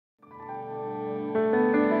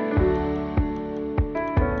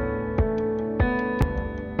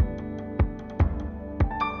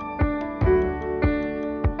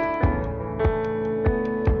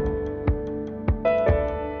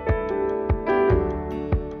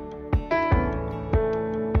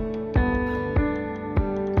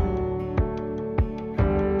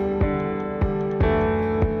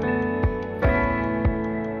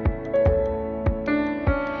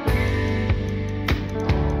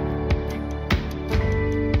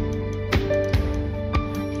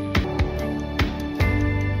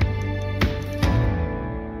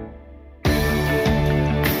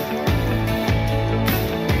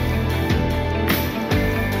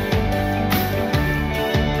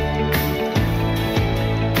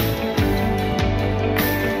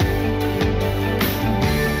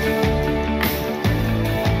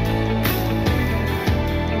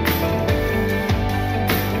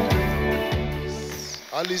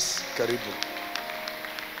Please, karibu.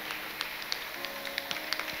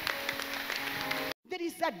 There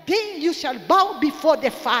is a day you shall bow before the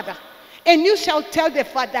Father, and you shall tell the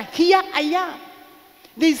Father, here I am.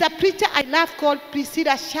 There is a preacher I love called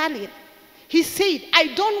Priscilla Charlie. He said,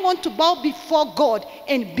 I don't want to bow before God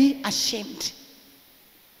and be ashamed.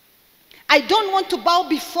 I don't want to bow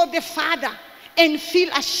before the Father and feel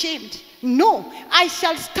ashamed. No, I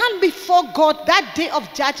shall stand before God that day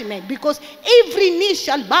of judgment, because every knee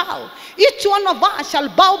shall bow. Each one of us shall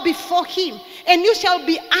bow before him, and you shall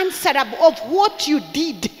be answerable of what you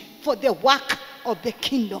did for the work of the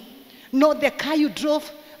kingdom. Not the car you drove,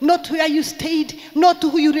 not where you stayed, not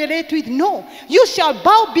who you relate with. No, you shall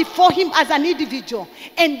bow before him as an individual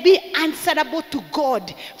and be answerable to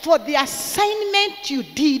God for the assignment you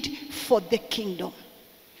did for the kingdom.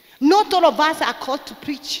 Not all of us are called to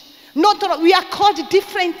preach. Not all, we are called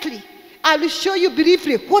differently. I will show you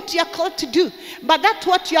briefly what you are called to do. But that's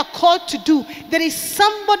what you are called to do. There is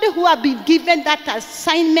somebody who has been given that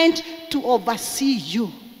assignment to oversee you.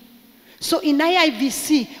 So in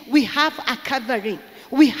IIVC, we have a covering.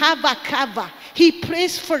 We have a cover. He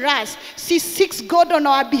prays for us. He seeks God on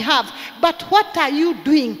our behalf. But what are you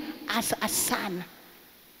doing as a son?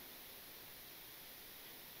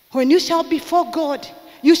 When you shall before God,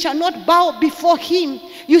 you shall not bow before him.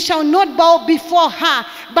 You shall not bow before her,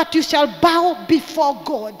 but you shall bow before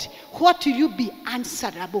God. What will you be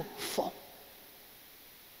answerable for?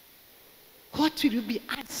 What will you be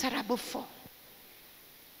answerable for?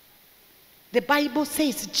 The Bible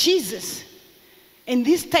says Jesus, and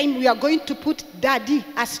this time we are going to put Daddy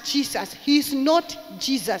as Jesus. He is not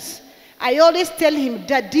Jesus. I always tell him,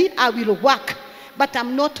 Daddy, I will work, but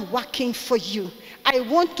I'm not working for you. I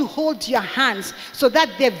want to hold your hands so that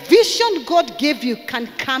the vision God gave you can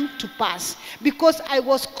come to pass. Because I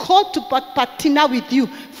was called to partner with you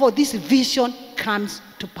for this vision comes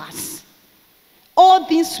to pass. All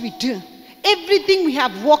things we do, everything we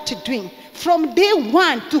have worked doing, from day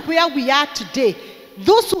one to where we are today,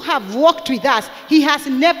 those who have worked with us, he has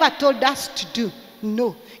never told us to do.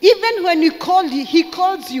 No. Even when we call you, he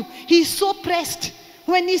calls you. He's so pressed.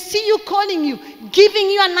 When he sees you calling you, giving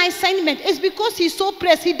you an assignment, it's because he's so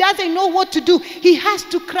pressed. He doesn't know what to do. He has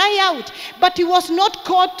to cry out. But he was not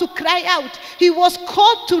called to cry out. He was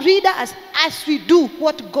called to lead us as we do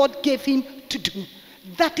what God gave him to do.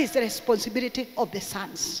 That is the responsibility of the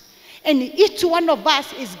sons. And each one of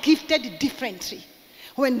us is gifted differently.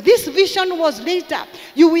 When this vision was laid up,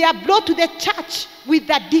 you were brought to the church with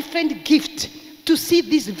a different gift to see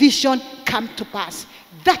this vision come to pass.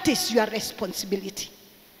 That is your responsibility.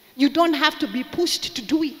 You don't have to be pushed to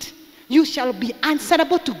do it. You shall be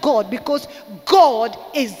answerable to God, because God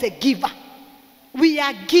is the giver. We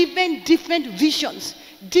are given different visions,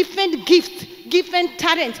 different gifts, different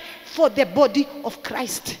talents for the body of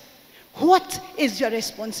Christ. What is your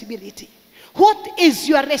responsibility? What is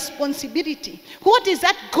your responsibility? What is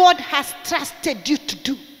that God has trusted you to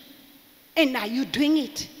do? And are you doing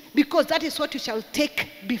it? Because that is what you shall take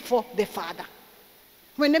before the Father.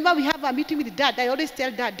 Whenever we have a meeting with Dad, I always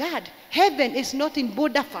tell Dad, heaven is not in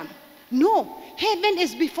border farm. No, heaven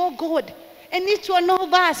is before God. And each one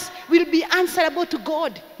of us will be answerable to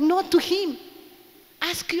God, not to him.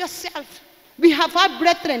 Ask yourself. We have our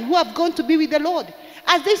brethren who have gone to be with the Lord.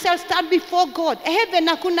 As they shall stand before God, heaven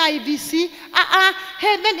hakuna IVC.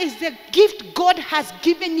 Heaven is the gift God has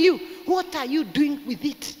given you. What are you doing with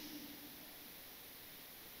it?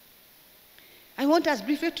 I want us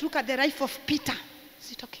briefly to look at the life of Peter.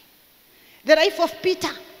 Is it okay? The life of Peter.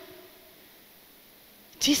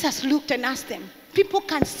 Jesus looked and asked them, people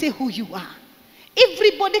can say who you are.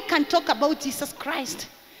 Everybody can talk about Jesus Christ.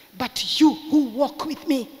 But you who walk with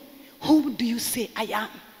me, whom do you say I am?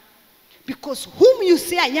 Because whom you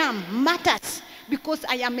say I am matters. Because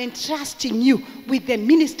I am entrusting you with the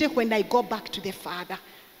ministry when I go back to the Father.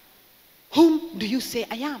 Whom do you say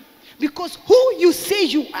I am? Because who you say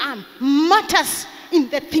you are matters in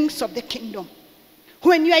the things of the kingdom.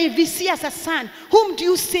 When you are a VC as a son, whom do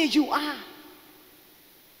you say you are?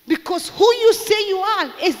 Because who you say you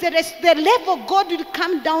are is the level God will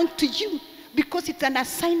come down to you. Because it's an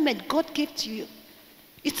assignment God gave to you.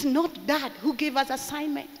 It's not Dad who gave us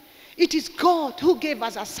assignment. It is God who gave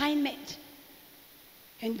us assignment.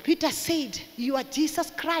 And Peter said, you are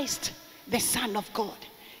Jesus Christ, the Son of God.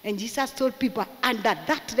 And Jesus told people, under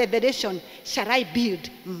that revelation shall I build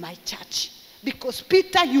my church. Because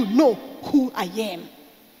Peter, you know who I am.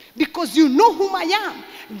 Because you know whom I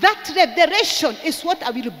am. That revelation is what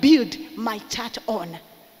I will build my church on.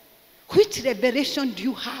 Which revelation do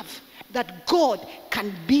you have that God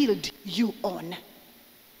can build you on?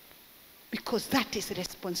 Because that is the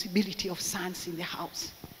responsibility of sons in the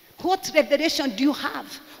house. What revelation do you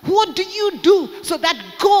have? What do you do so that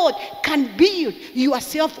God can build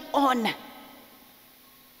yourself on?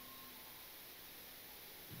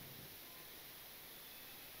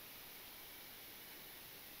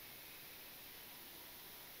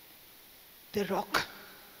 The rock.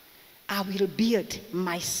 I will build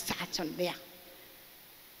my church on there.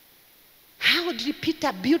 How did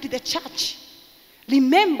Peter build the church?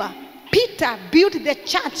 Remember, Peter built the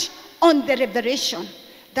church on the revelation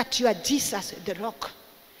that you are Jesus, the rock.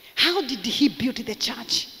 How did he build the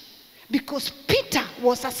church? Because Peter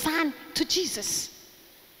was a son to Jesus.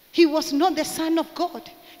 He was not the son of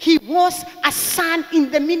God. He was a son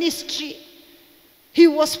in the ministry. He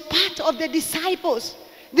was part of the disciples.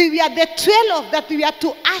 We are the 12 that we are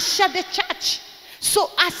to usher the church. So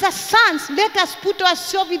as a sons, let us put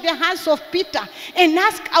ourselves in the hands of Peter and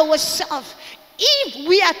ask ourselves, if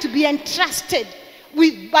we are to be entrusted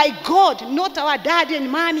by God, not our daddy and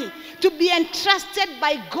money, to be entrusted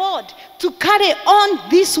by God to carry on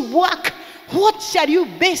this work, what shall you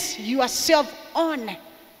base yourself on?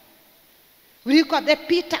 We look at the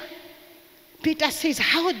Peter. Peter says,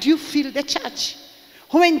 how do you feel the church?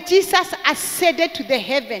 When Jesus ascended to the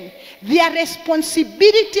heaven, their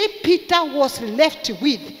responsibility Peter was left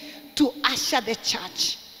with to usher the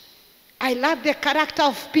church. I love the character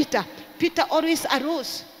of Peter. Peter always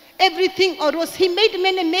arose. Everything arose. He made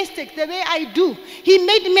many mistakes the way I do. He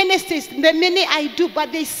made many mistakes the many I do.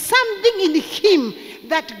 But there's something in him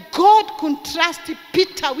that God could trust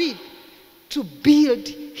Peter with to build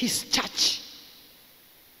his church.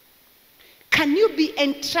 Can you be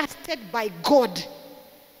entrusted by God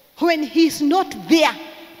when he's not there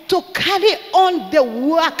to carry on the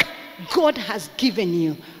work God has given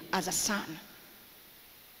you as a son?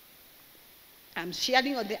 I'm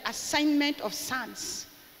sharing on the assignment of sons.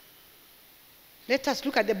 Let us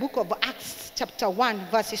look at the book of Acts chapter 1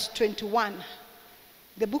 verses 21.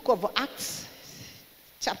 The book of Acts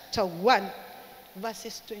chapter 1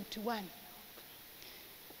 verses 21.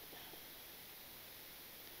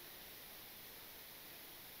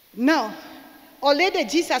 Now, already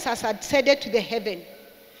Jesus has ascended to the heaven.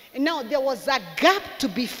 And now there was a gap to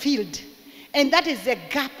be filled. And that is the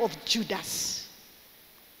gap of Judas.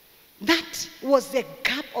 That was the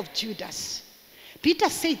gap of Judas. Peter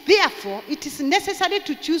said, therefore, it is necessary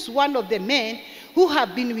to choose one of the men who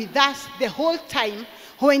have been with us the whole time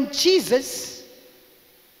when Jesus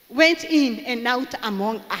went in and out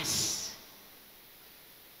among us.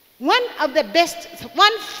 One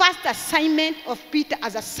first assignment of Peter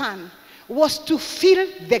as a son was to fill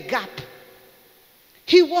the gap.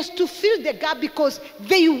 He was to fill the gap because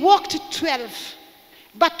they walked 12.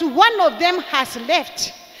 But one of them has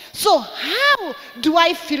left. So how do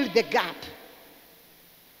I fill the gap?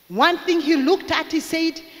 One thing he looked at, he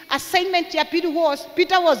said, assignment here Peter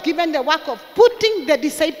was given the work of putting the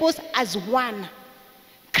disciples as one.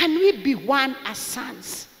 Can we be one as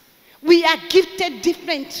sons? We are gifted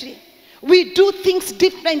differently. We do things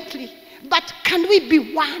differently. But can we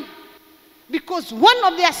be one? Because one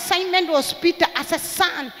of the assignments was Peter as a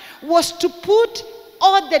son was to put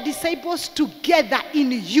all the disciples together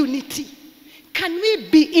in unity. Can we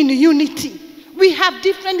be in unity? We have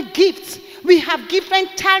different gifts. We have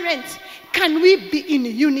different talents. Can we be in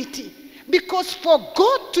unity? Because for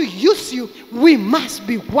God to use you, we must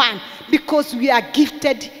be one. Because we are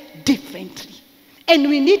gifted differently. And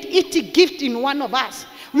we need each gift in one of us.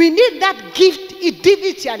 We need that gift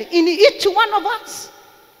individually in each one of us.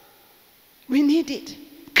 We need it.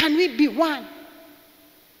 Can we be one?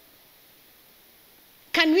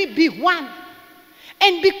 Can we be one?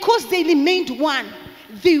 And because they remained one,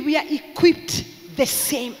 they were equipped the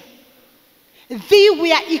same. They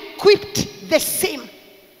were equipped the same.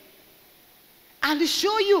 I'll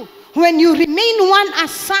show you, when you remain one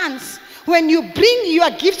as sons, when you bring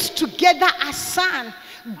your gifts together as sons,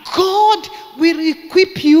 God will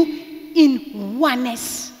equip you in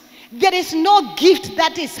oneness. There is no gift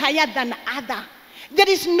that is higher than other. There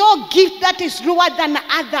is no gift that is lower than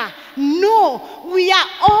other. No, we are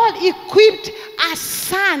all equipped as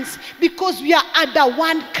sons because we are under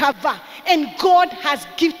one cover. And God has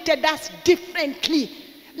gifted us differently.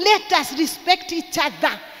 Let us respect each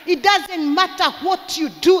other. It doesn't matter what you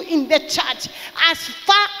do in the church. As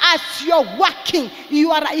far as you're working,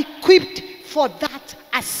 you are equipped for that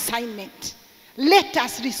assignment. Let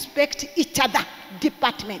us respect each other,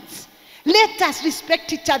 departments. Let us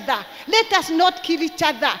respect each other. Let us not kill each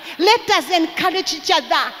other. Let us encourage each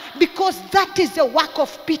other, because that is the work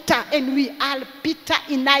of Peter, and we are Peter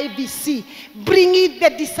in IVC, bringing the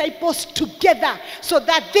disciples together so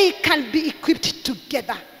that they can be equipped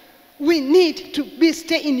together. We need to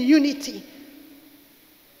stay in unity.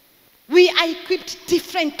 are equipped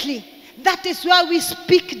differently. That is why we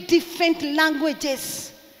speak different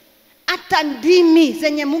languages. Hata ndimi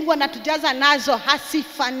zenye Mungu anatujaza nazo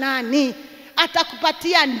hasifanani.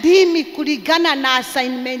 Atakupatia ndimi kulingana na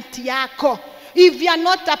assignment yako. If you are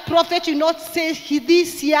not a prophet, you not say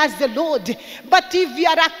this hears the Lord. But if you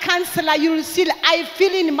are a counselor, you will see, I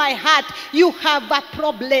feel in my heart, you have a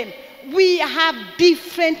problem. We have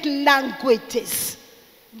different languages.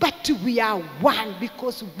 But we are one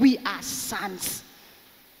because we are sons.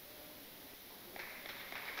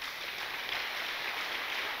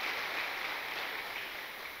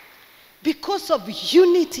 Because of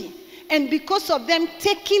unity and because of them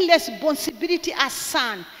taking responsibility as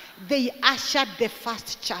sons, they ushered the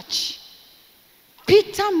first church.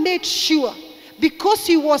 Peter made sure, because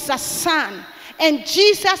he was a son and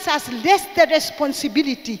Jesus has left the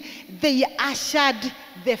responsibility, they ushered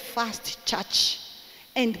the first church.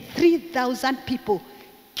 And 3,000 people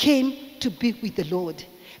came to be with the Lord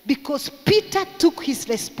because Peter took his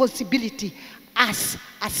responsibility as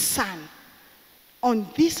a son. On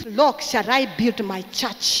this rock shall I build my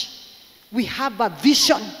church. We have a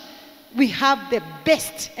vision. We have the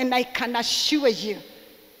best, and I can assure you,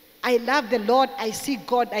 I love the Lord, I see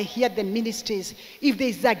God, I hear the ministries. If there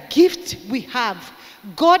is a gift we have,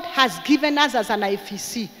 God has given us as an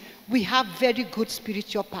IFC, we have very good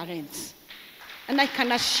spiritual parents. And I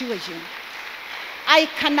can assure you, I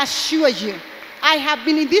have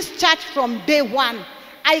been in this church from day one.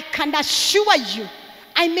 I can assure you,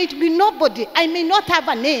 I may be nobody, I may not have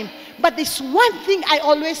a name, but there's one thing I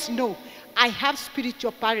always know. I have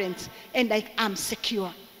spiritual parents and I am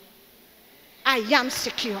secure. I am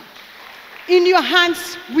secure. In your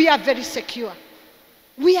hands, we are very secure.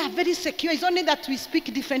 We are very secure. It's only that we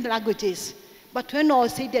speak different languages. But when all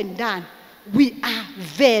said and done, we are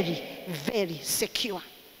very, very secure.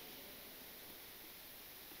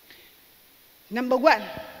 Number one,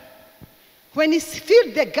 when he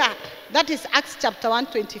filled the gap, that is Acts chapter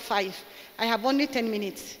 1:25. I have only 10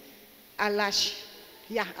 minutes. Alash.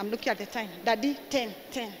 Yeah, I'm looking at the time. Daddy, 10,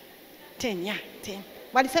 10, 10, yeah, 10.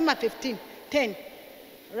 But it's 15, 10.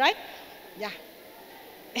 Right? Yeah.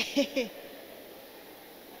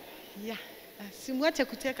 Yeah. Simwache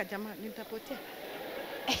kuteka jamaa, nitapotea.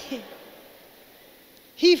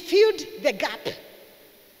 He filled the gap.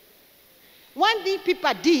 One thing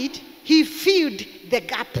people did, he filled the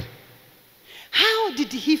gap. How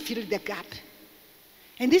did he fill the gap?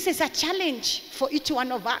 And this is a challenge for each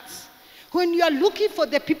one of us. When you are looking for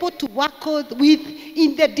the people to work with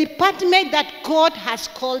in the department that God has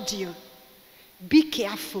called you, be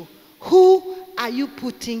careful. Who are you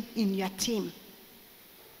putting in your team?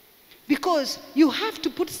 Because you have to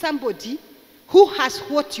put somebody who has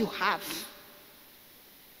what you have.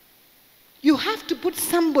 You have to put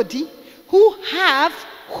somebody who have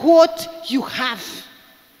what you have.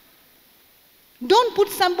 Don't put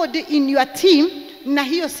somebody in your team na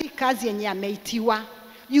hiyo si kazi yenye ameitiwa.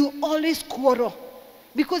 You always quarrel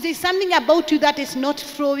because there's something about you that is not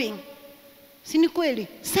flowing. Si kweli?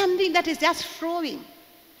 Something that is just flowing.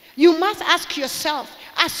 You must ask yourself,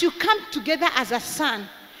 as you come together as a son,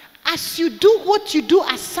 as you do what you do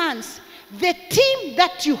as sons, the team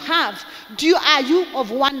that you have, are you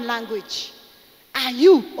of one language? Are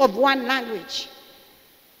you of one language?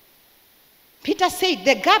 Peter said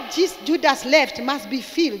the gap Judas left must be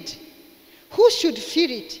filled. Who should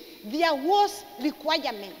fill it? There was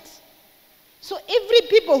requirements. So every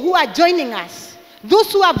people who are joining us,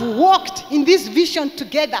 those who have walked in this vision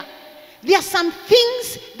together, there are some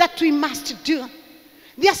things that we must do.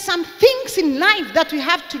 There are some things in life that we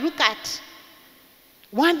have to look at.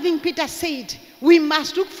 One thing Peter said, we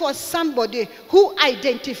must look for somebody who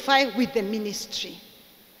identifies with the ministry.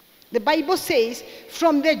 The Bible says,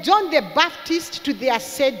 from the John the Baptist to their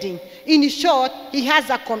setting, in short, he has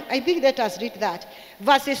I think let us read that.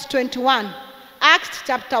 Verses 21. Acts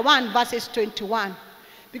chapter 1, verses 21.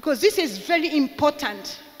 Because this is very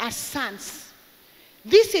important as sons.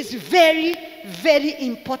 This is very, very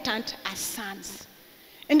important as sons.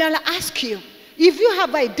 And I'll ask you, if you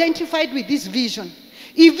have identified with this vision,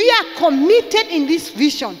 if you are committed in this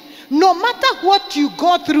vision, no matter what you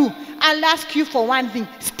go through, I'll ask you for one thing,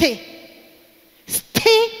 stay.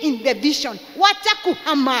 Stay in the vision. Wacha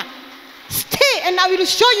kuhama. Stay, and I will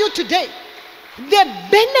show you today the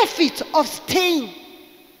benefit of staying.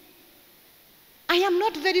 I am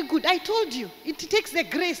not very good. I told you, it takes the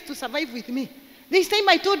grace to survive with me. This time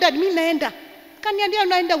I told that, mi naenda. Kaniambia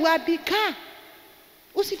unaenda wapi? Kaa.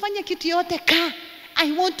 Usifanye kitu yote, kaa.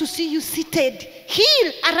 I want to see you seated.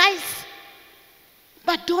 Heal, arise.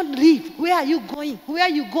 But don't leave. Where are you going? Where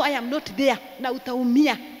you go, I am not there. Na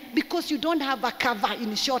utaumia. Because you don't have a cover,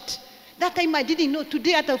 in short. That time I didn't know.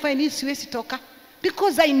 Today I find siwezi toka.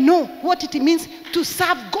 Because I know what it means to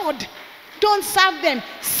serve God. Don't serve them.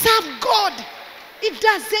 Serve God. It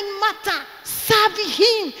doesn't matter. Serve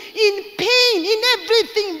him in pain, in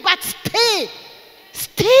everything, but stay.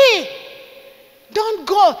 Stay. Don't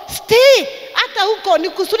go. Stay. Hata huko ni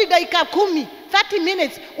kusudi dakika 10, 30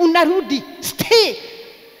 minutes unarudi. Stay.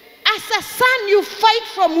 As a son, you fight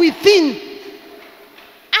from within.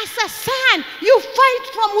 As a son, you fight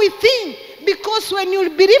from within. Because when you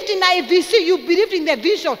believed in IVC, you believed in the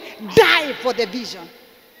vision. Die for the vision.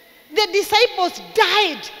 The disciples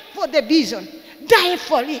died for the vision. Die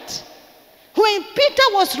for it. When Peter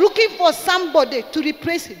was looking for somebody to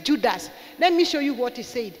replace Judas, let me show you what he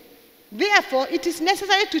said. Therefore, it is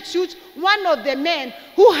necessary to choose one of the men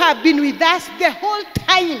who have been with us the whole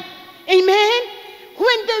time. Amen?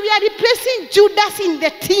 When they were replacing Judas in the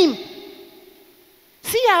team.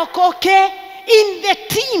 See how okay? In the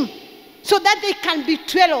team. So that they can be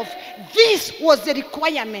 12. This was the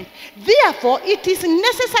requirement. Therefore, it is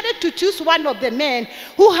necessary to choose one of the men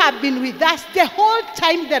who have been with us the whole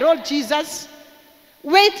time the Lord Jesus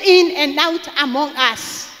went in and out among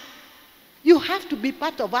us. You have to be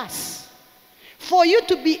part of us. For you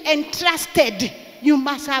to be entrusted, you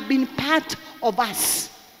must have been part of us.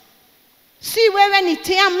 See, wewe ni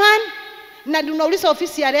chairman, na unauliza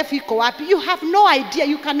ofisi ya ref iko wapi? You have no idea.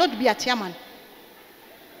 You cannot be a chairman.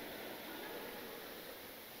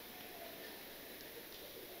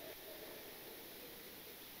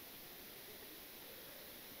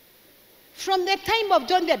 From the time of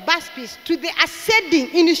John the Baptist to the ascending,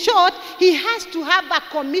 in short, he has to have a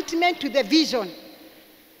commitment to the vision.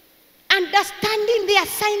 Understanding the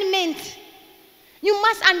assignment. You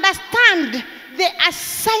must understand the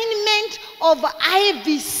assignment of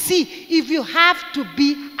IVC if you have to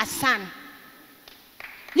be a son.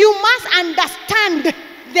 You must understand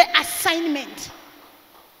the assignment.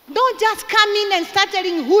 Don't just come in and start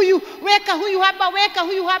telling weka huyu hapa.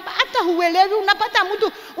 Hata huelewi unapata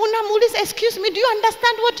mtu unamuuliza, excuse me, do you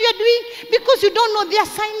understand what you are doing? Because you don't know the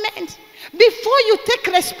assignment. Before you take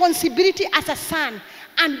responsibility as a son,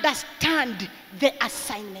 understand the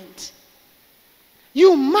assignment.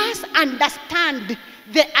 You must understand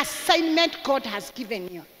the assignment God has given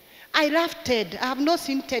you. I love Ted. I have not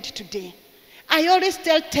seen Ted today. I always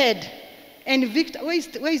tell Ted and Victor, where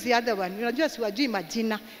is the other one?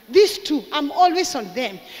 These two, I'm always on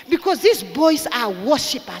them. Because these boys are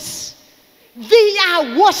worshippers. They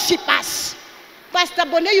are worshippers. Pastor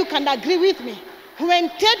Bonnet, you can agree with me. When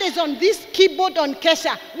Ted is on this keyboard on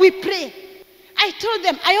Kesha, we pray. I told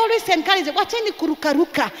them, I always encourage them, wacheni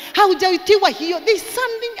kurukaruka. Haujaitiwa hiyo. There's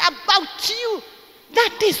something about you.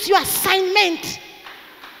 That is your assignment.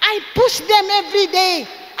 I push them every day.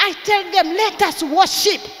 I tell them, let us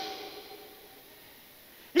worship.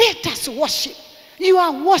 Let us worship. You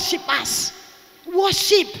are worshipers.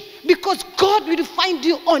 Worship, because God will find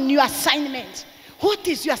you on your assignment. What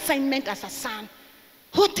is your assignment as a son?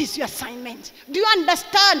 What is your assignment? Do you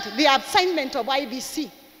understand the assignment of IBC?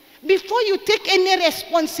 Before you take any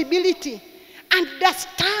responsibility,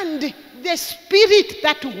 understand the spirit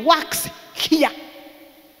that works here.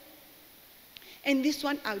 And this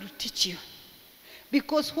one I will teach you.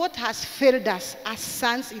 Because what has failed us as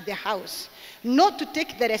sons in the house, not to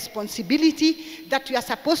take the responsibility that we are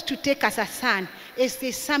supposed to take as a son, is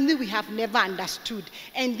something we have never understood.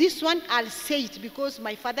 And this one, I'll say it because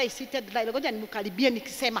my father is seated. One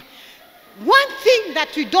thing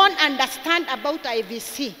that we don't understand about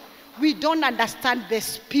IVC, we don't understand the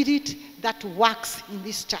spirit that works in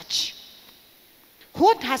this church.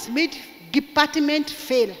 What has made department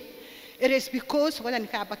fail? It is because we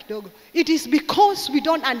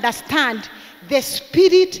don't understand the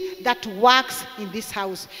spirit that works in this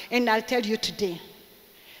house. And I'll tell you today,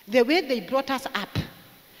 the way they brought us up,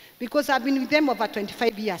 because I've been with them over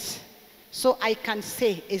 25 years, so I can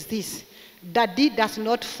say is this: Daddy does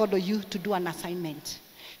not follow you to do an assignment.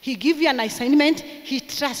 He gives you an assignment, he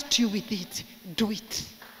trusts you with it. Do it.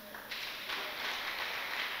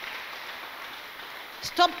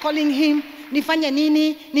 Stop calling him, nifanye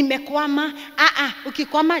nini, nimekwama.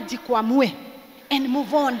 Ukikwama jikwamue and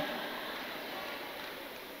move on.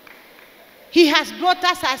 He has brought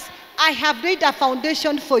us as, I have laid a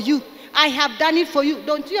foundation for you. I have done it for you.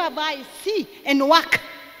 Don't you have eyes? See and work.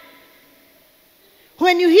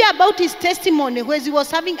 When you hear about his testimony, when he was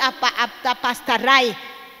having a Pastor Rai,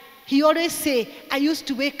 he always say, I used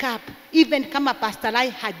to wake up, even kama Pastor Rai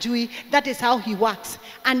hajui. That is how he works.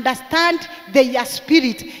 Understand their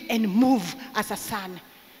spirit and move as a son.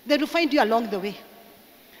 They will find you along the way.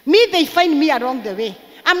 Me, they find me along the way.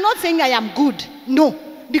 I'm not saying I am good. No.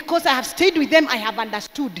 because I have stayed with them, I have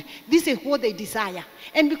understood this is what they desire.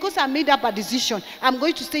 And because I made up a decision, I'm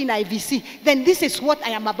going to stay in IVC, then this is what I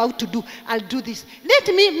am about to do. I'll do this. Let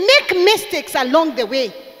me make mistakes along the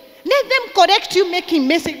way. Let them correct you making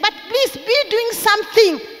mistakes, but please be doing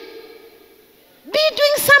something. Be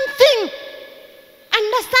doing something.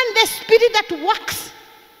 Understand the spirit that works.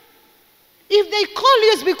 If they call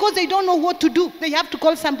you, it's because they don't know what to do. They have to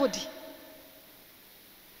call somebody.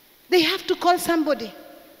 They have to call somebody.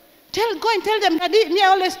 Go and tell them, Daddy,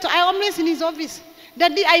 I always in his office.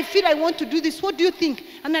 Daddy, I feel I want to do this. What do you think?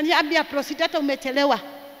 And then I'll proceed. Umechelewa.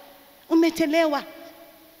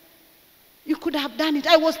 You could have done it.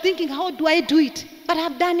 I was thinking, how do I do it? But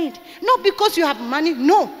I've done it. Not because you have money.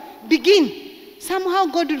 No. Begin. Somehow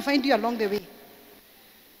God will find you along the way.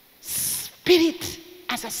 Spirit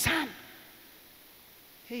as a son.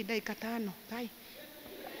 Hey, daikatano. Bye.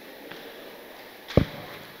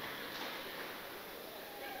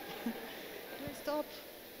 Stop.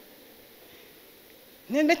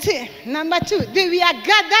 Number two, we are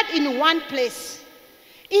gathered in one place.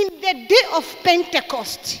 In the day of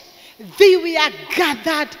Pentecost, we are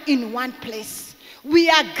gathered in one place. We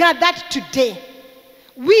are gathered today.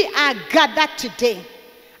 We are gathered today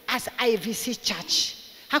as IVC Church.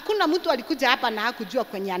 Hakuna mtu alikuja hapa na hakujua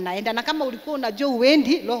kwenye anaenda, na kama ulikuwa unajua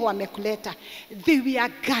uendi, Roho amekuleta. We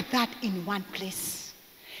are gathered in one place.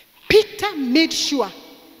 Peter made sure.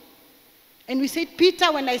 And we said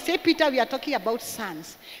Peter, when I say Peter, we are talking about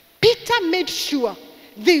sons. Peter made sure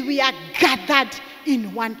that we are gathered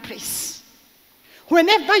in one place.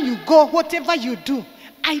 Whenever you go, whatever you do,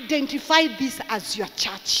 identify this as your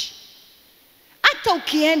church. Hata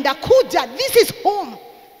ukienda kuja, this is home.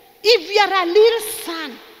 If you are a little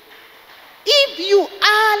son, if you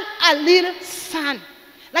are a little son,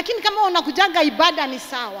 lakini kama unakujaga ibada ni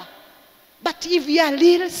sawa. But if you are a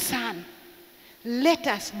little son, let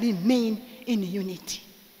us remain in unity.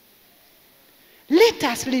 Let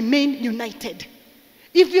us remain united.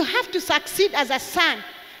 If you have to succeed as a son,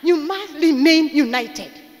 you must remain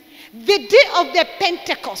united. The day of the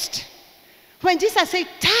Pentecost, when Jesus said,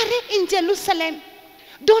 tarry in Jerusalem,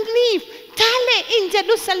 don't leave, tarry in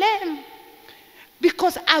Jerusalem,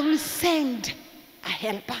 because I will send a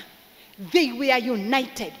helper. They were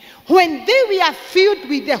united. When they were filled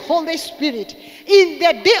with the Holy Spirit, in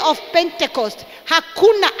the day of Pentecost,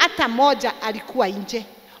 hakuna hata moja alikuwa nje.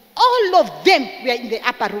 All of them were in the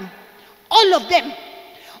upper room. All of them.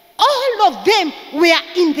 All of them were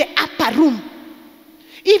in the upper room.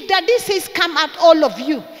 If Daddy says, come out, all of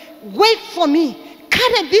you, wait for me,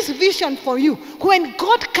 carry this vision for you. When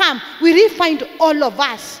God comes, we will find all of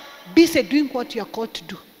us busy doing what you are called to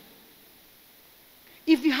do.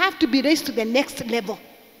 If you have to be raised to the next level,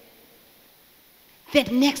 the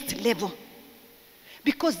next level.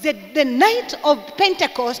 Because the night of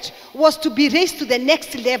Pentecost was to be raised to the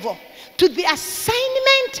next level. To the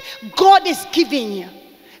assignment God is giving you.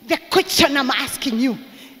 The question I'm asking you,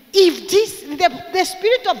 if the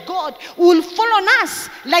Spirit of God will fall on us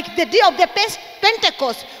like the day of the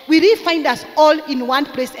Pentecost, we will find us all in one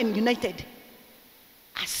place and united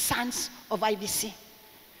as sons of IVC.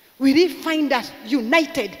 We will find us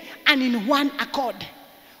united and in one accord.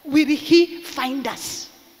 Will He find us?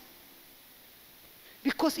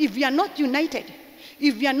 Because if we are not united,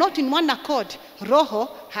 if we are not in one accord, roho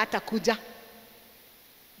hatakuja.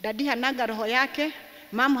 Dadi hanaga roho yake,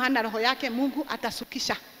 mama hana roho yake, Mungu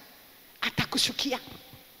atasukisha. Atakushukia.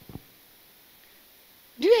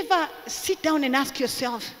 Do you ever sit down and ask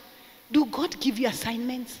yourself, do God give you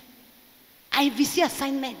assignments? IVC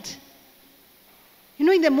assignment. You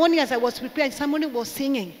know, in the morning as I was preparing, somebody was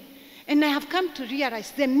singing. And I have come to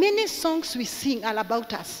realize the many songs we sing are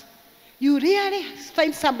about us. You rarely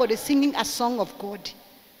find somebody singing a song of God.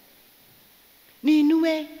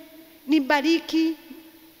 Niinue, nibariki,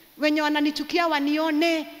 wenye wananichukia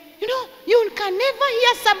wanione. You know, you can never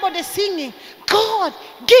hear somebody singing, God,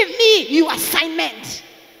 give me your assignment.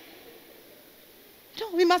 You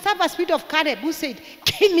know, we must have a spirit of Caleb who said,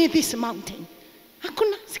 give me this mountain.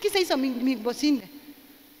 Hakuna, sikiza hizo mibosinde.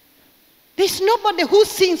 There's nobody who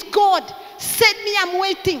sings, God, send me, I'm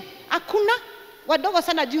waiting. Hakuna, wadogo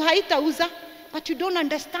sana juu haitauza, but you don't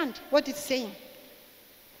understand what it's saying.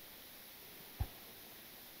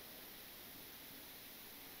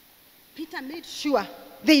 Peter made sure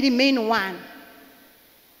they remain one.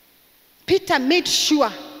 Peter made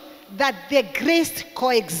sure that the grace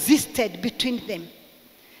coexisted between them.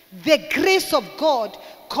 The grace of God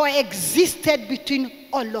coexisted between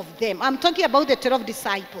all of them. I'm talking about the 12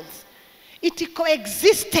 disciples. It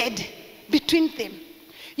coexisted between them.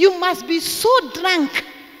 You must be so drunk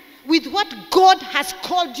with what God has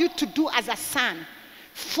called you to do as a son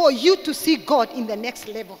for you to see God in the next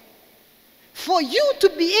level. For you to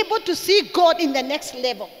be able to see God in the next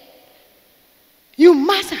level, you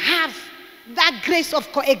must have that grace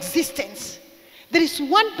of coexistence. There is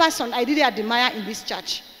one person I really admire in this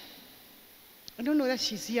church. I don't know that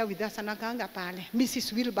she's here with us.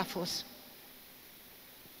 Mrs. Wilberforce.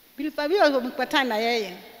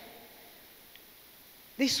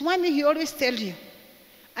 This one thing he always tells you,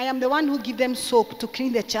 I am the one who give them soap to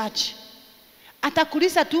clean the church.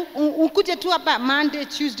 Atakulisa tu, ukuje tu hapa Monday,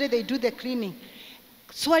 Tuesday they do the cleaning.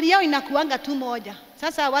 Swali yao inakuanga tu moja.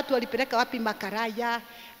 Sasa watu walipeleka wapi makaraya?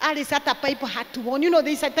 Alisata pipe hatuoni. You know,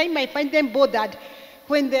 there is a time I find them bothered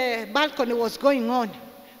when the balcony was going on.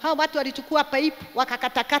 Hao watu walichukua pipe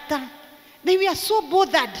wakakatakata. They were so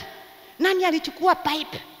bothered. Nani alichukua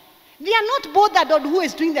pipe? They are not bothered on who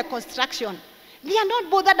is doing the construction. They are not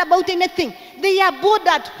bothered about anything. They are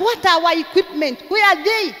bothered. What are our equipment? Where are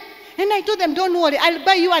they? And I told them, don't worry, I'll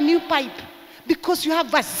buy you a new pipe because you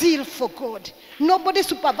have a zeal for God. Nobody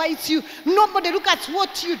supervises you. Nobody look at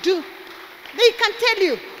what you do. They can tell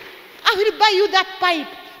you, I will buy you that pipe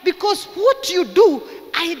because what you do,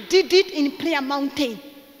 I did it in Prayer Mountain.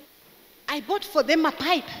 I bought for them a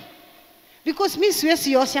pipe because mi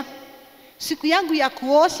siwezi osha. Siku yangu ya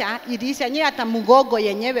kuosha iliisha yenyewe hata mugogo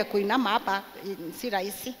yenyewe kuinama hapa si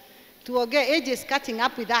rahisi. Tuoge age is catching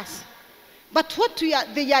up with us. But what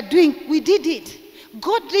they are doing, we did it.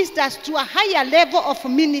 God raised us to a higher level of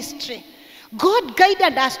ministry. God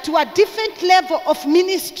guided us to a different level of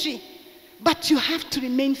ministry. But you have to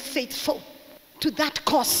remain faithful to that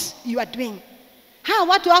course you are doing. Hawa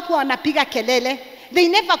watu wako wanapiga kelele. They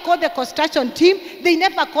never called the construction team. They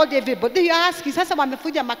never called everybody. They ask, sasa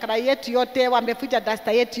wamefuja makara yetu yote, wamefuja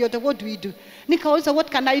dasta yetu yote, what do we do? Nikauliza, what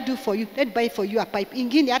can I do for you? Let's buy for you a pipe.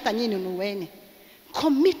 Ingine hata nyinyi nunueni.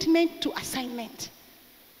 Commitment to assignment.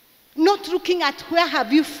 Not looking at where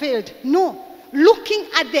have you failed. No. Looking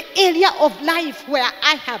at the area of life where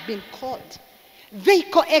I have been called. They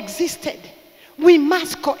coexisted. We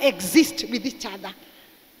must coexist with each other.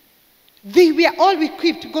 They were all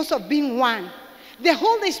equipped because of being one. The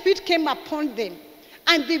Holy Spirit came upon them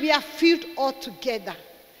and they were filled all together.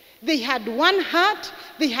 They had one heart,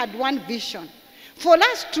 they had one vision. For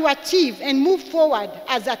us to achieve and move forward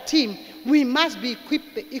as a team, we must be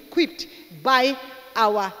equipped by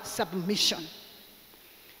our submission.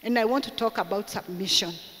 And I want to talk about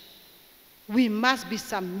submission. We must be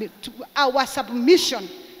our submission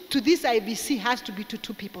to this IBC has to be to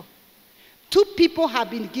two people. Two people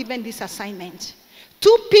have been given this assignment.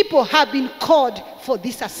 Two people have been called for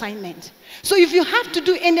this assignment. So if you have to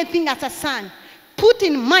do anything as a son, put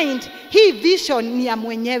in mind, hii vision ni ya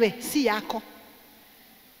mwenyewe, si yako.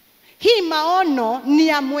 Hii maono ni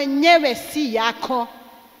ya mwenyewe, si yako.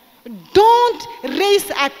 Don't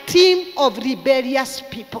raise a team of rebellious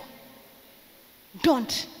people.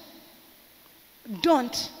 Don't.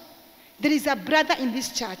 Don't. There is a brother in this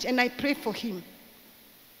church, and I pray for him.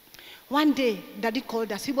 One day, Daddy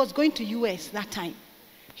called us. He was going to US that time.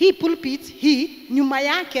 Hii pulpit, nyuma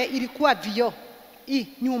yake ilikuwa vioo.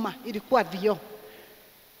 Nyuma ilikuwa vioo.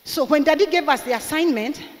 So when Daddy gave us the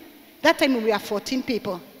assignment, that time we were 14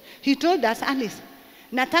 people. He told us, Alice,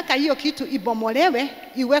 nataka hiyo kitu ibomolewe,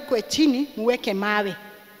 iwekwe chini, muweke mawe.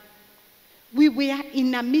 We were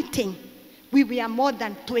in a meeting. We were more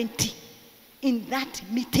than 20 in that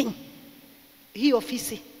meeting. Hii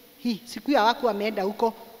ofisi, siku ya wako wameenda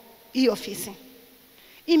huko, hii ofisi.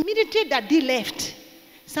 Immediately Daddy left,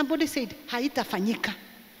 somebody said, haitafanyika.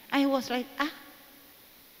 I was like,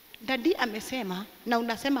 Daddy amesema, na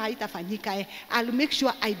unasema haitafanyika. I'll make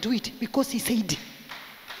sure I do it because he said.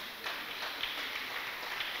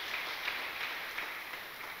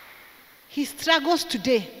 He struggles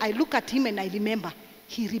today. I look at him and I remember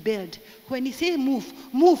he rebelled. When he said move,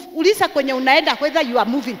 ulisa kwenye unaenda whether you are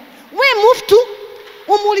moving. We move tu.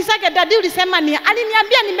 Umuulisake Daddy ulisema ni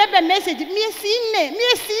aliniambia nimebe message miezi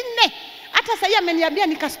 4. Hata sasa ameniambia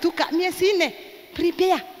nikastuka miezi 4.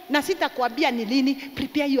 Prepare. Na sitakwambia ni lini.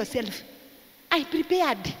 Prepare yourself. I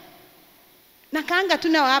prepared. Nakaanga tu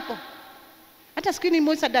nao hapo. Hata siku ni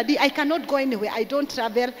moja Daddy, I cannot go anywhere. I don't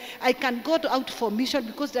travel. I can go out for mission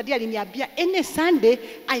because Daddy aliniambia any Sunday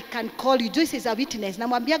I can call you. Joyce is a witness.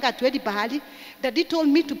 Namwambiaga tuende bahali. Daddy told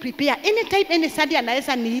me to prepare. Anytime, any Sunday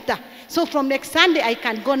anaweza niita. So from next Sunday I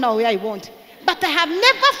can go now where I want. But I have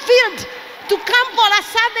never failed to come for a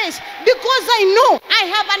service because I know I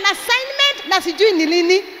have an assignment na sijui ni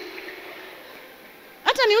lini.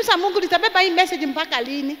 Hata niusa Mungu nitabeba hii message mpaka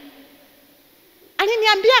lini.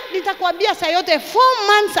 Aliniambia nitakwambia saa yote 4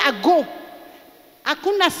 months ago.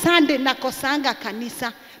 Hakuna Sunday nakosanga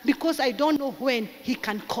kanisa because I don't know when he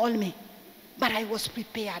can call me. but I was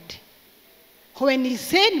prepared. When he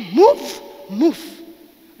said, move, move.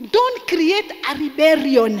 Don't create a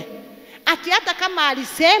rebellion. Ati hata kama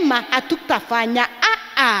alisema hatutafanya.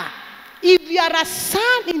 If you are a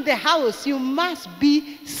son in the house, you must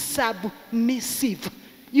be submissive.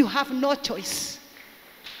 You have no choice.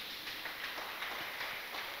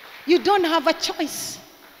 You don't have a choice.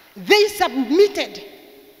 They submitted.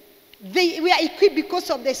 They were equipped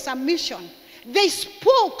because of their submission. They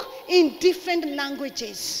spoke in different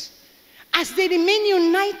languages. As they remain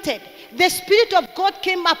united, the Spirit of God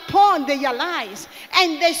came upon their lives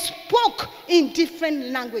and they spoke in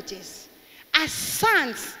different languages. As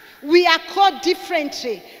sons, we are called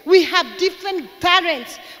differently. We have different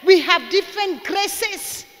talents. We have different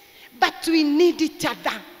graces. But we need each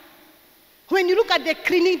other. When you look at the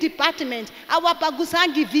cleaning department, our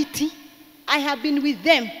pagusangi viti, I have been with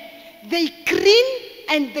them. They clean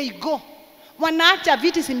and they go. Wanaacha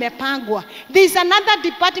viti zimepangwa. There is another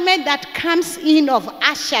department that comes in of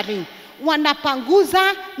ushering.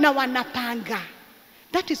 Wanapanguza na wanapanga.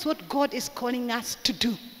 That is what God is calling us to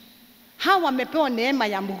do. Hawa wamepewa neema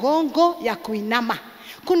ya mgongo ya kuinama.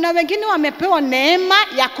 Kuna wengine wamepewa neema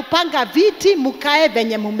ya kupanga viti mukae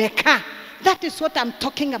venye mumekaa. That is what I'm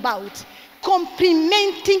talking about.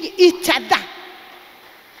 Complementing each other.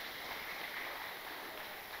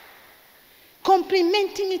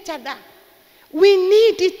 Complementing each other. We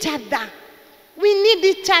need each other. We need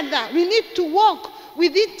each other. We need to walk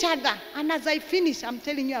with each other. And as I finish, I'm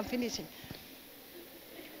telling you I'm finishing.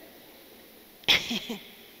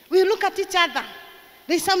 We look at each other.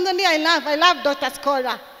 There's somebody I love. I love Dr.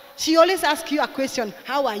 Scholar. She always asks you a question.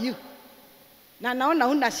 How are you? Na naona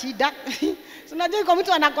una shida. So unajua kwa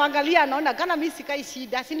mtu anakuangalia anaona kana mimi sikai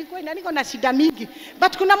shida. Si ni kweli niko na shida mingi.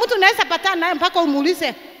 But kuna mtu unaweza patana naye mpaka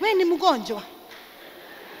umuulize, "Wewe ni mgonjwa?"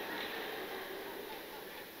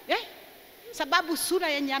 Sababu sura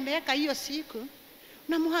yenye ameweka hiyo siku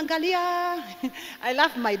unamwangalia. I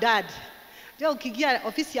love my dad. Ndio ukiingia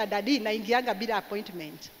ofisi ya daddy na ingianga bila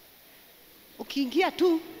appointment. Ukiingia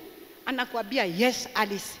tu anakuambia yes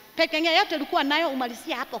Alice. Pekenge yote ulikuwa nayo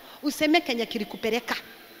umalizia hapo. Useme kenye kilikupeleka.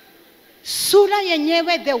 Sura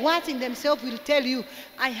yenyewe, the words in themselves will tell you,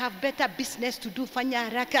 I have better business to do, fanya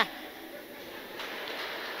haraka.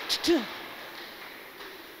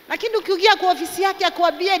 Lakini ukiingia kwa ofisi yake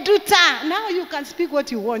akwambie Nduta, now you can speak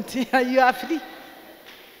what you want. You are free.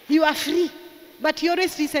 You are free. But he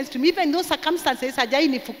always listens to me. Even in those circumstances, hajai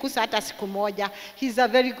nifukuza hata siku moja. He's a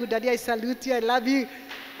very good daddy. I salute you. I love you.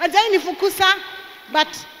 Hajai nifukuza. But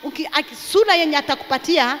sura yenye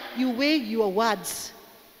atakupatia, you weigh your words.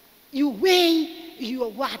 You weigh your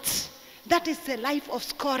words. That is the life of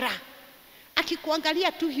Scholar.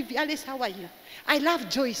 Akikuangalia tu hivi, Alice, how are you? I love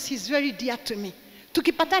Joyce. He's very dear to me.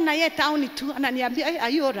 Tukipatana na yeye town tu, ananiambia, hey, are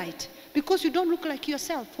you all right? Because you don't look like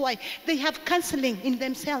yourself. Why? They have counseling in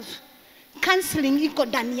themselves. Counseling iko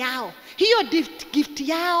ndani yao. Hiyo gift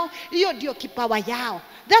yao, hiyo ndio kipawa yao.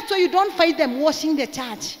 That's why you don't find them washing the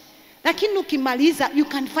church. Lakini ukimaliza, you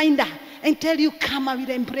can find her and tell you, come, I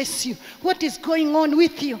will embrace you. What is going on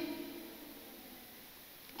with you?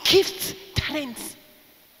 Gifts, talents.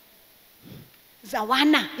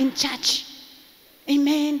 Zawana in church.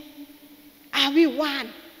 Amen. Are we one?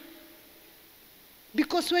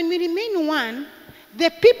 Because when we remain one,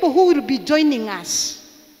 the people who will be joining us,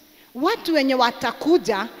 watu wenye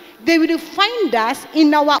watakuja, they will find us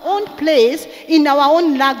in our own place, in our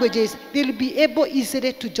own languages. They will be able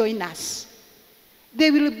easily to join us.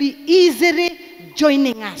 They will be easily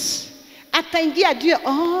joining us. Ataingia juu,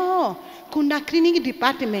 oh, kuna cleaning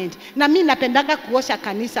department. Na mimi napendanga kuosha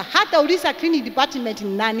kanisa. Hata uliza cleaning department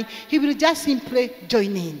ni nani, he will just simply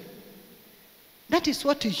join in. That is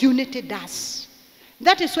what unity does.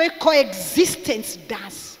 That is what coexistence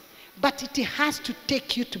does. But it has to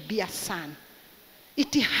take you to be a son.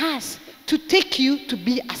 It has to take you to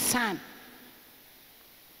be a son.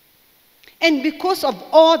 And because of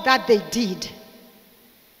all that they did,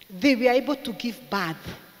 they were able to give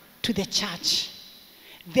birth to the church.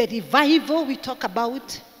 The revival we talk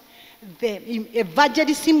about, the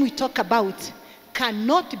evangelism we talk about,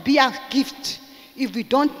 cannot be a gift if we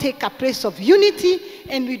don't take a place of unity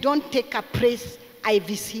and we don't take a place,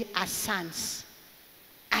 IVC, as sons.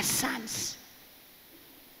 As sons.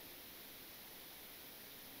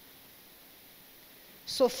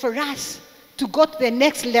 So for us to go to the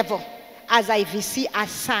next level as IVC,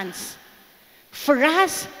 as sons, for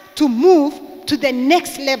us to move to the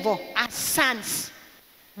next level as sons,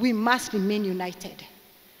 we must remain united.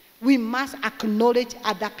 We must acknowledge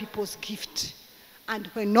other people's gift. And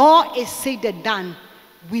when all is said and done,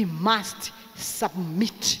 we must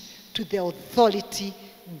submit to the authority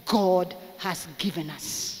God has given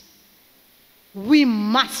us. We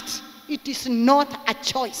must. It is not a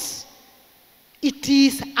choice. It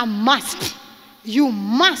is a must. You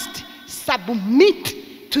must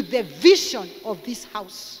submit to the vision of this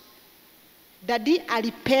house. Daddy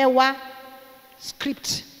alipewa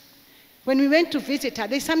script. When we went to visit her,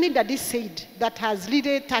 there's something Daddy said that has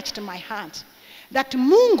really touched my heart. That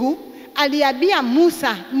Mungu aliambia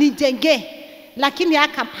Musa nijenge, lakini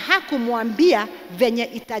hakumwambia venye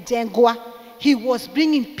itajengwa. He was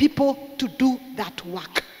bringing people to do that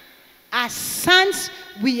work. As sons,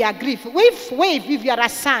 we agree. Wave if you are a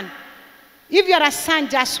son. If you are a son,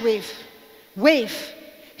 just wave. Wave.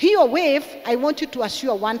 Here, wave, I want you to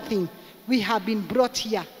assure one thing. We have been brought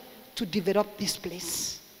here to develop this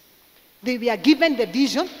place. They were given the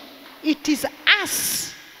vision. It is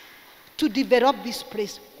us to develop this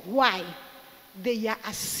place. Why? They are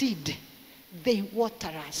a seed. They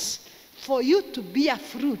water us. For you to bear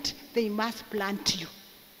fruit, they must plant you.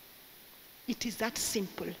 It is that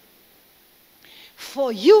simple.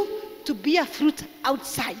 For you to bear fruit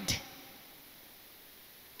outside.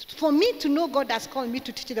 For me to know God has called me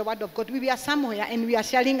to teach the word of God, we were somewhere and we are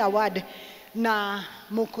sharing a word na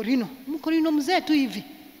Mukorino. Mukorino mzee tu hivi.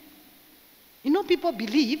 You know, people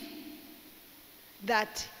believe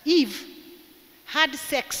that Eve had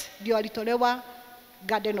sex ndio alitolewa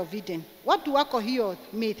Garden of Eden. Watu wako hiyo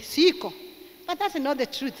myth, siko. But that's not the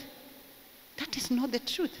truth. That is not the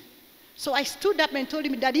truth. So I stood up and told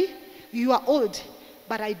him, Daddy, you are old,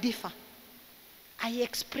 but I differ. I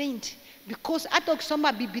explained. Because hata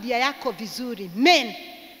ukisoma Biblia yako vizuri, men,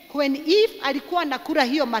 when Eve alikuwa nakula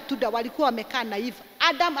hiyo matunda, walikuwa wamekaa na Eve.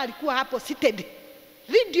 Adam alikuwa hapo seated.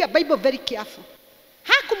 Read your Bible very careful.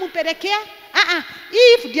 Hakumpelekea.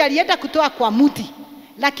 Eve ndiye alienda kutoa kwa mti.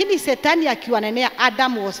 Lakini Shetani akiwanenea,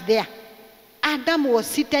 Adam was there. Adam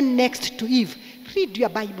was sitting next to Eve. Read your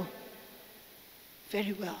Bible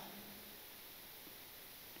very well.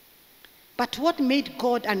 But what made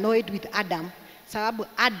God annoyed with Adam? Sababu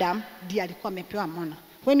Adam ndiye alikuwa amepewa mwana.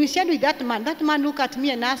 When we shared with that man looked at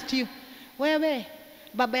me and asked you, wewe,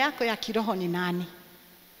 baba yako ya kiroho ni nani?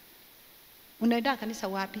 Unaenda kanisa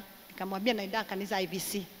wapi? Nikamwambia naenda kanisa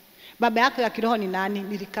IVC. Baba yako ya kiroho ni nani?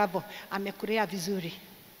 Nilikavo, amekulea vizuri.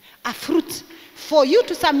 A fruit. For you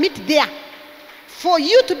to submit there. For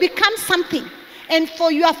you to become something. And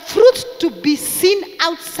for your fruit to be seen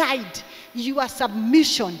outside. Your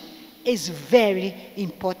submission is very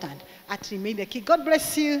important. At remain the key. God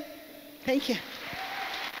bless you. Thank you.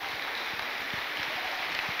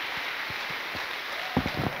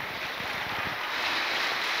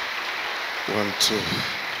 One, two.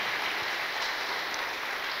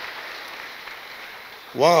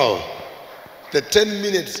 Wow. The 10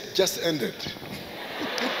 minutes just ended.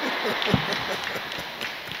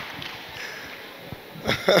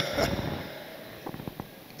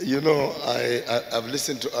 You know, I've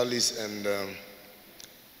listened to Alice and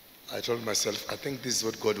I told myself, I think this is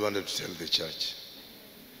what God wanted to tell the church.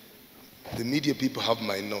 The media people have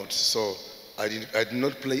my notes, so I did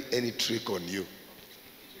not play any trick on you.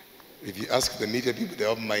 If you ask the media people, they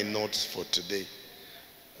have my notes for today.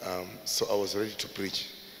 So I was ready to preach.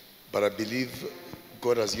 But I believe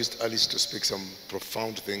God has used Alice to speak some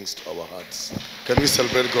profound things to our hearts. Can we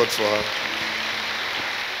celebrate God for her?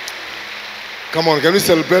 Come on, can we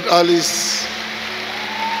celebrate Alice?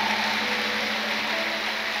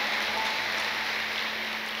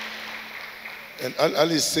 And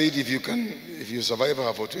Alice said, if you survive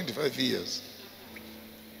her for 25 years,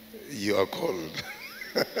 you are called.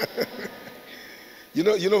 You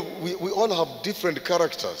know, we all have different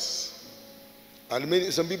characters.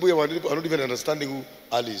 And some people are not even understanding who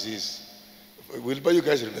Alice is. But you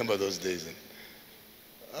guys remember those days.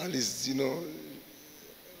 Alice, you know,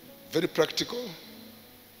 very practical.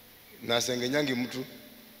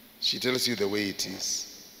 She tells you the way it is.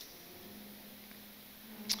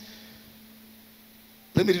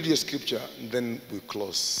 Let me read you a scripture and then we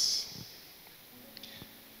close.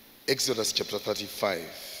 Exodus chapter 35,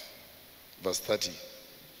 verse 30.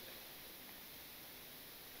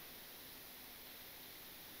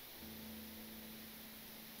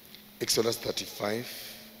 Exodus 35,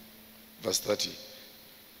 verse 30.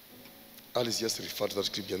 Alice just referred to that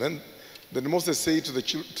scripture. Then Moses said to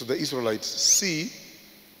the Israelites, see,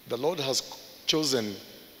 the Lord has chosen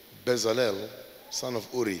Bezalel, son of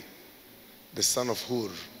Uri, the son of Hur,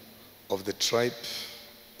 of the tribe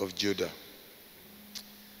of Judah.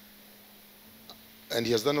 And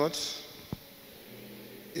he has done what?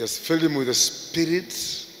 He has filled him with the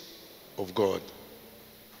Spirit of God,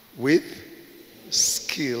 with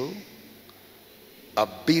skill,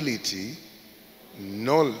 ability,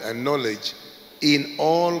 and knowledge, in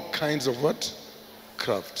all kinds of what?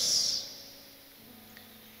 Crafts.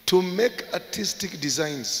 To make artistic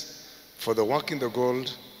designs for the work in the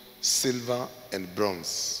gold, silver, and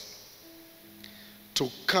bronze. To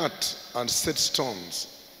cut and set stones,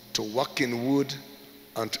 to work in wood,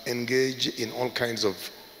 and to engage in all kinds of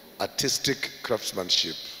artistic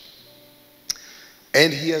craftsmanship.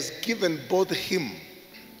 And he has given both him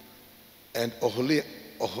and Oholiab,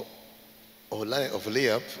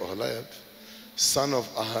 son of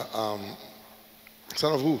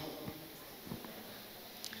who?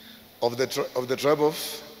 Of the tribe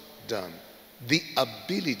of Dan, the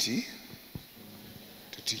ability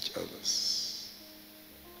to teach others.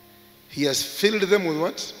 He has filled them with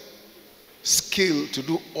what? Skill to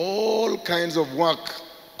do all kinds of work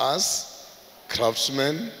as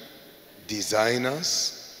craftsmen,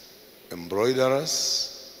 designers,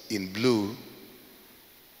 embroiderers in blue,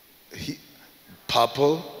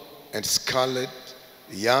 purple and scarlet,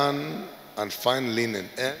 yarn and fine linen,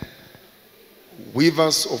 and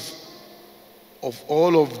weavers of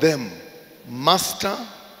all of them, master,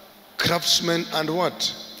 craftsmen, and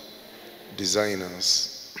what?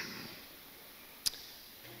 Designers.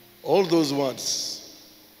 All those words,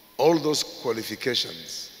 all those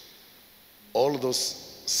qualifications, all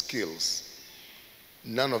those skills,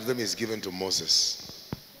 none of them is given to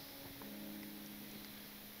Moses.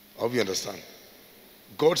 I hope you understand.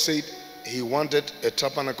 God said he wanted a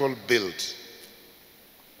tabernacle built,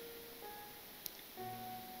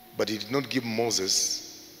 but he did not give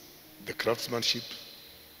Moses the craftsmanship,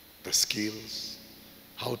 the skills,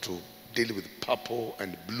 how to deal with purple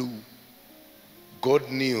and blue.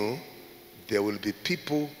 God knew there will be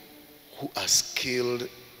people who are skilled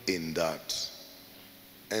in that.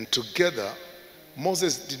 And together,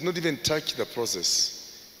 Moses did not even touch the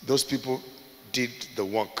process. Those people did the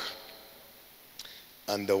work.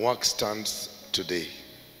 And the work stands today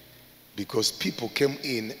because people came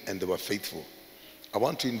in and they were faithful. I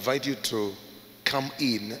want to invite you to come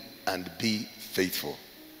in and be faithful.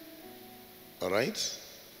 All right?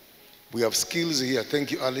 We have skills here.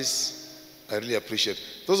 Thank you, Alice. I really appreciate it.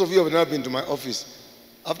 Those of you who have never been to my office,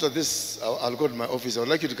 after this, I'll go to my office. I would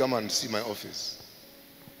like you to come and see my office.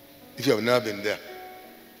 If you have never been there.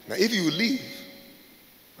 Now, if you leave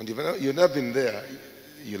and you've never been there,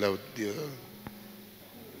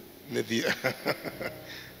 maybe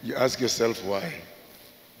you ask yourself why.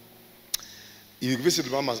 If you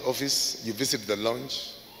visit Mama's office, you visit the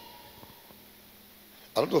lounge,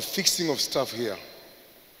 a lot of fixing of stuff here.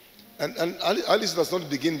 And Alice does not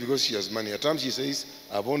begin because she has money. At times she says,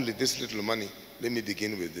 I have only this little money. Let me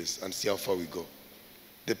begin with this and see how far we go.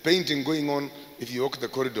 The painting going on, if you walk the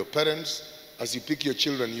corridor, parents, as you pick your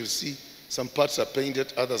children, you see some parts are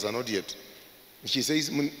painted, others are not yet. She says,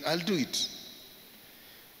 I'll do it.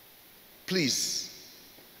 Please,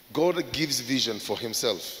 God gives vision for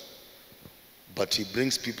himself, but he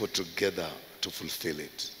brings people together to fulfill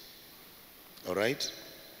it. All right?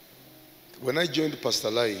 When I joined Pastor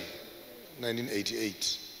Lai,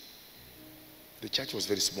 1988, the church was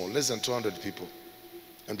very small, less than 200 people.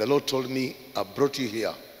 And the Lord told me, I brought you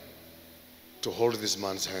here to hold this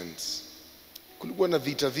man's hands. Kulikuwa na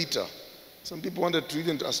vita. Some people wanted to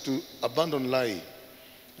even us to abandon Lai.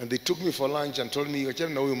 And they took me for lunch and told me,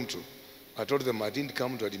 achana na huyu mtu. I told them I didn't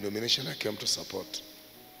come to a denomination, I came to support.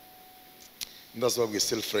 And that's why we're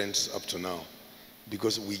still friends up to now.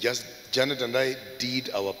 Because Janet and I did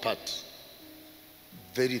our part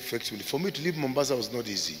very effectively. For me to leave Mombasa was not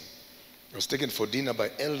easy. I was taken for dinner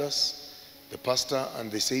by elders, the pastor,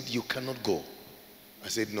 and they said, you cannot go. I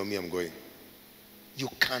said, no, I'm going. You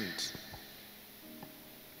can't.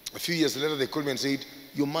 A few years later, they called me and said,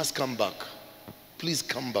 you must come back. Please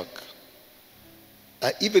come back.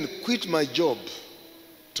 I even quit my job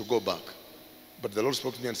to go back. But the Lord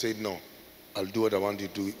spoke to me and said, no, I'll do what I want to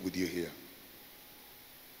do with you here.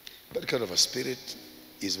 That kind of a spirit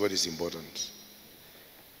is what is important.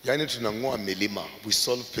 We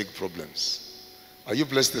solve big problems. Are you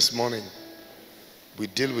blessed this morning? We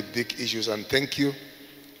deal with big issues, and thank you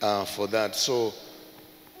for that. So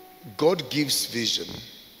God gives vision,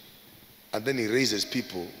 and then he raises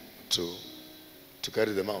people to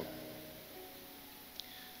carry them out.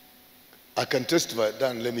 I can testify,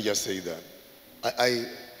 Dan, let me just say that.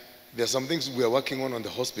 There are some things we are working on the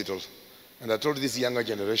hospital, and I told this younger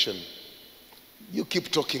generation, you keep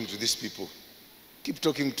talking to these people. Keep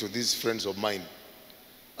talking to these friends of mine.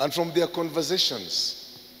 And from their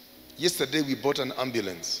conversations, yesterday we bought an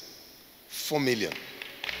ambulance, 4 million.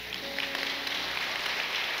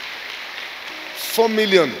 4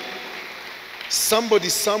 million. Somebody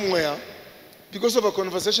somewhere, because of a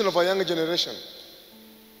conversation of a younger generation.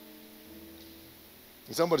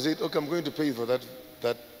 Somebody said, okay, I'm going to pay you for that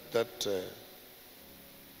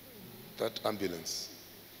ambulance.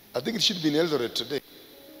 I think it should be in Eldoret today.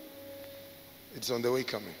 It's on the way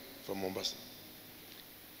coming from Mombasa.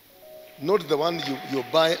 Not the one you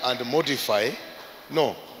buy and modify.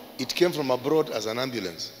 No, it came from abroad as an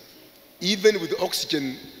ambulance. Even with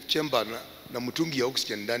oxygen chamber na mtungi ya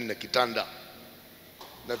oxygen ndani na kitanda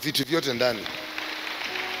na vitu vyote ndani.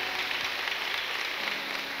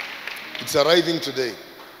 It's arriving today.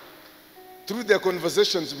 Through their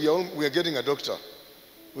conversations, we are getting a doctor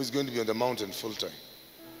who is going to be on the mountain full time.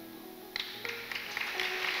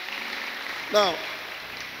 Now,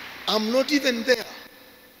 I'm not even there.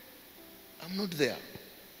 I'm not there.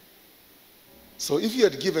 So if you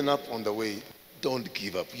had given up on the way, don't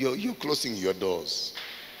give up. You're closing your doors.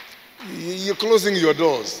 You're closing your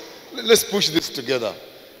doors. Let's push this together.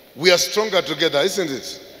 We are stronger together, isn't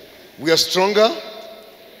it? We are stronger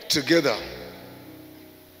together.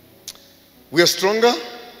 We are stronger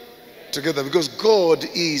together because God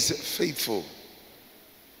is faithful.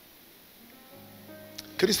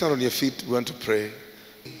 Can you stand on your feet? We want to pray.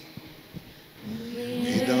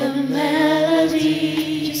 With a melody,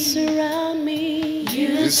 you surround me.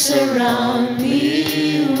 You surround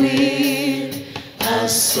me with a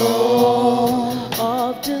song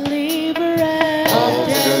of deliverance.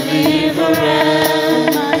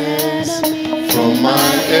 From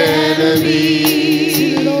my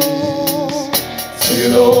enemies.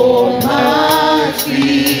 Till all my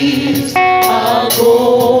fears are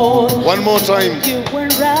gone. One more time. You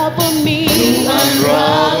unravel me. You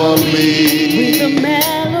unravel me with a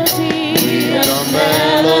melody. With a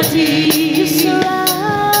melody. You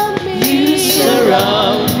surround me. You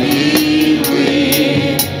surround me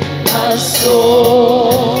with a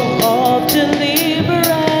song of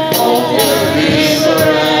deliverance. From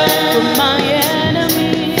my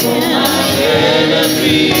enemies.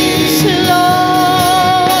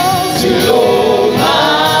 Till all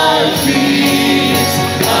my fears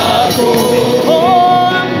are gone. Oh,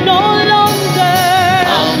 I'm no longer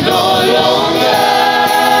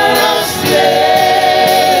a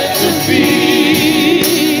slave to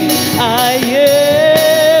be. I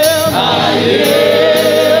am a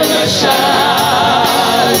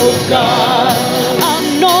child of God. I'm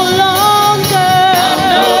no longer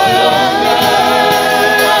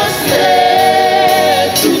a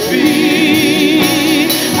slave to be.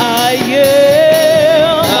 I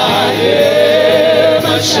am a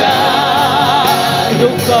child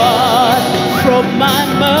of God. From my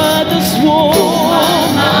mother's womb,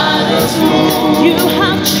 you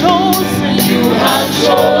have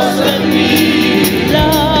chosen me.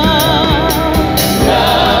 Love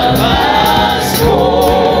has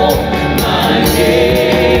called my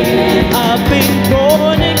name. I've been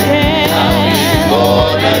born again,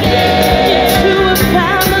 into a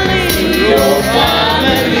family. Your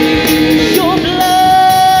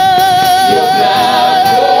blood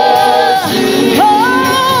goes through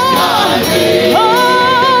my veins.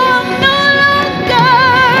 I'm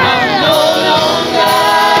no longer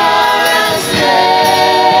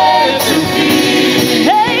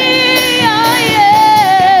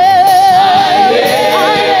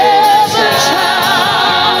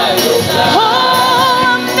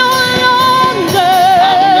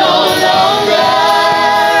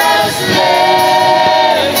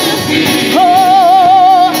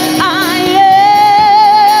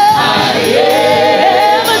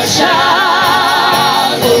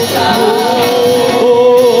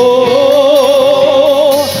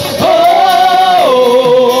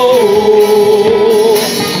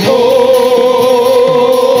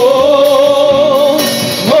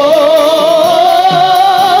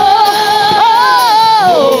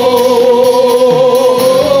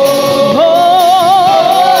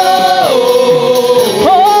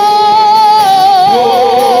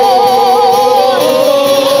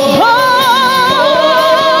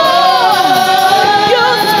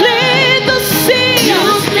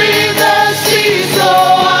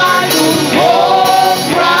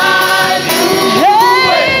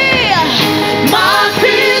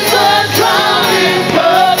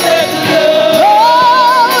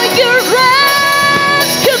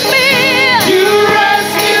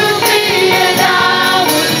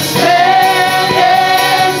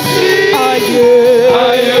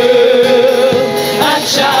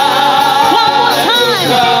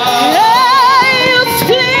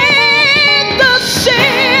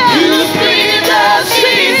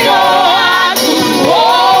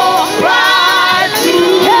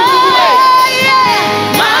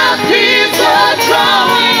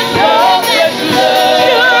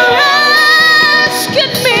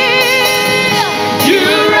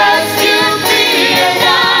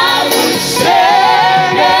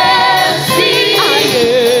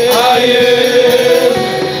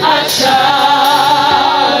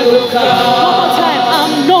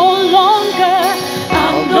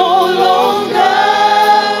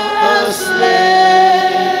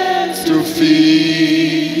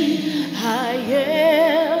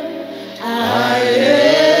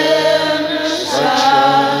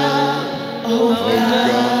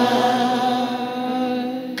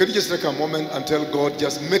you just take a moment and tell God,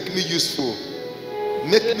 just make me useful.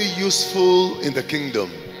 Make me useful in the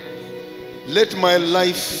kingdom. Let my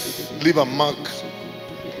life leave a mark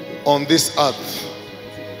on this earth.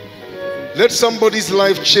 Let somebody's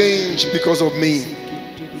life change because of me.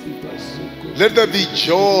 Let there be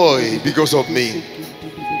joy because of me.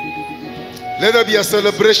 Let there be a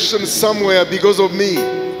celebration somewhere because of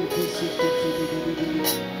me.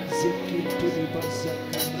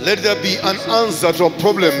 Let there be an answer to a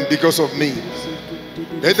problem because of me.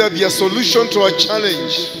 Let there be a solution to a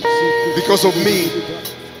challenge because of me.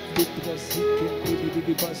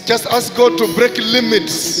 Just ask God to break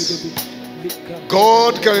limits.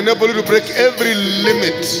 God can enable you to break every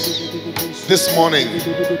limit this morning.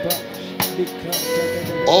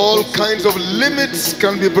 All kinds of limits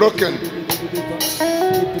can be broken.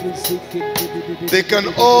 They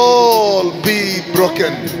can all be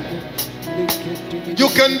broken. You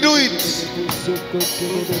can do it.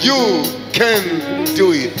 You can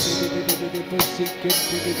do it.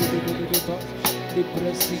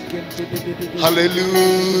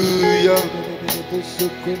 Hallelujah.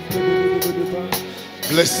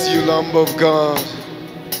 Bless you, Lamb of God.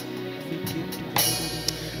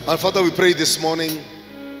 And Father, we pray this morning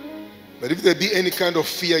that if there be any kind of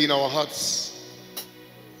fear in our hearts,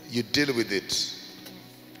 you deal with it.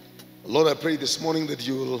 Lord, I pray this morning that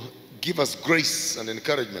you will give us grace and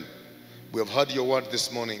encouragement. We have heard your word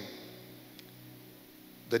this morning.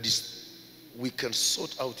 That is, we can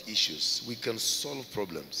sort out issues. We can solve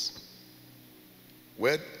problems.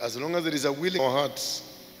 Where, as long as there is a will in our hearts,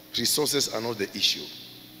 resources are not the issue.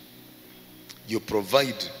 You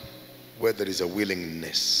provide where there is a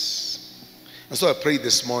willingness. And so I pray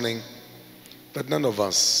this morning that none of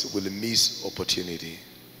us will miss opportunity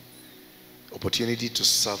to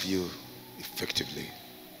serve you effectively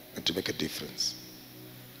and to make a difference.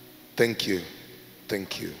 Thank you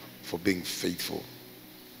for being faithful.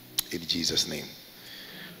 In Jesus' name.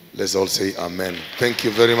 Let's all say amen. Thank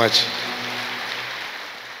you very much.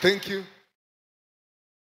 Thank you.